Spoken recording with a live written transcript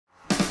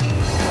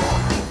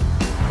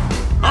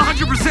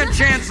100%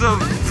 chance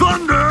of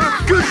thunder.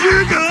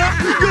 Ka-chicka,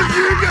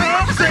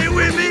 ka-chicka. Say it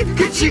with me.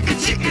 Ka-chicka,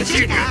 chicka,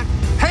 chicka.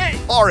 Hey!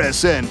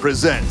 RSN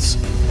presents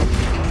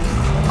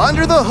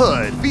Under the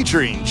Hood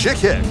featuring Chick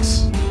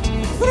Hicks.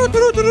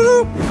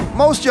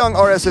 Most young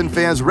RSN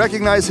fans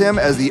recognize him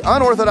as the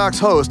unorthodox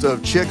host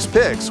of Chick's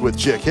Picks with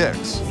Chick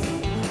Hicks.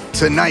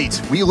 Tonight,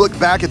 we look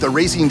back at the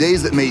racing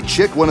days that made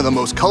Chick one of the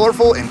most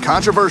colorful and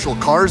controversial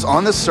cars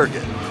on the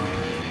circuit.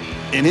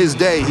 In his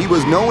day, he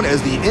was known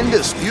as the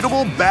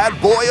indisputable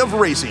bad boy of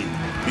racing,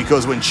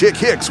 because when Chick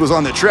Hicks was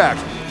on the track,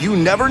 you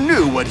never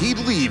knew what he'd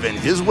leave in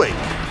his wake.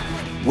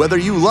 Whether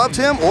you loved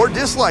him or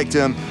disliked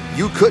him,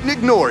 you couldn't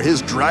ignore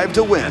his drive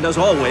to win. And as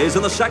always,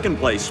 in the second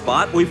place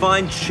spot, we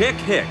find Chick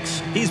Hicks.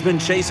 He's been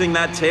chasing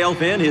that tail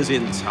fin his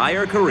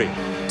entire career.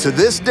 To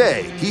this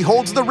day, he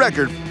holds the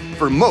record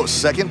for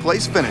most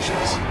second-place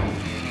finishes.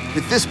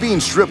 With this being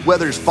Strip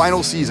Weather's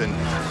final season,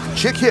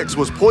 Chick Hicks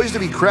was poised to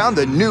be crowned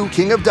the new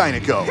king of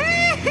Dynaco.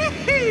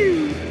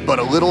 But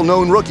a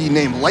little-known rookie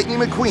named Lightning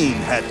McQueen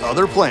had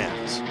other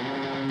plans.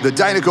 The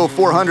Dynaco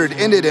 400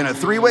 ended in a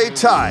three-way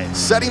tie,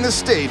 setting the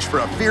stage for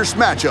a fierce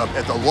matchup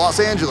at the Los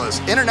Angeles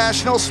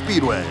International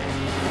Speedway.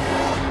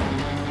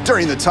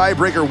 During the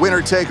tiebreaker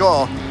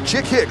winner-take-all,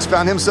 Chick Hicks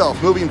found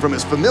himself moving from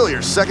his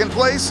familiar second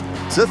place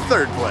to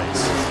third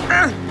place.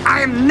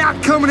 I am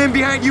not coming in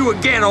behind you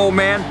again, old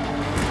man.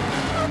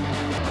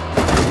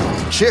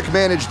 Chick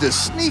managed to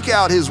sneak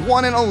out his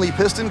one and only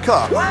Piston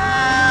Cup.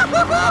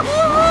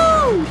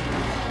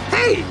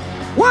 Hey,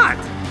 what?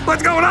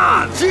 What's going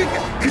on? Chick,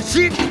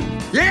 chick,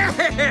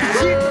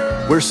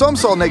 yeah! Where some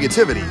saw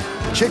negativity,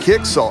 Chick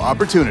Hicks saw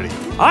opportunity.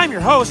 I'm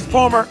your host,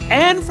 former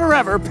and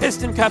forever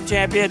Piston Cup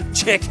champion,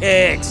 Chick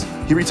Hicks.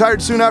 He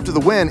retired soon after the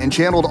win and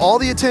channeled all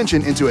the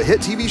attention into a hit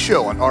TV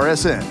show on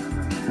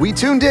RSN. We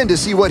tuned in to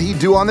see what he'd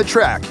do on the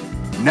track.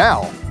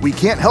 Now, we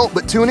can't help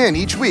but tune in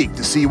each week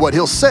to see what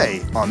he'll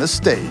say on the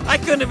stage. I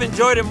couldn't have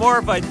enjoyed it more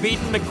if I'd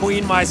beaten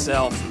McQueen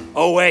myself.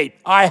 Oh wait,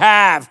 I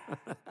have.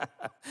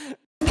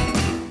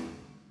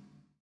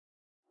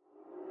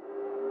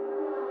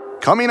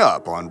 Coming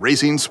up on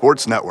Racing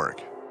Sports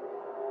Network.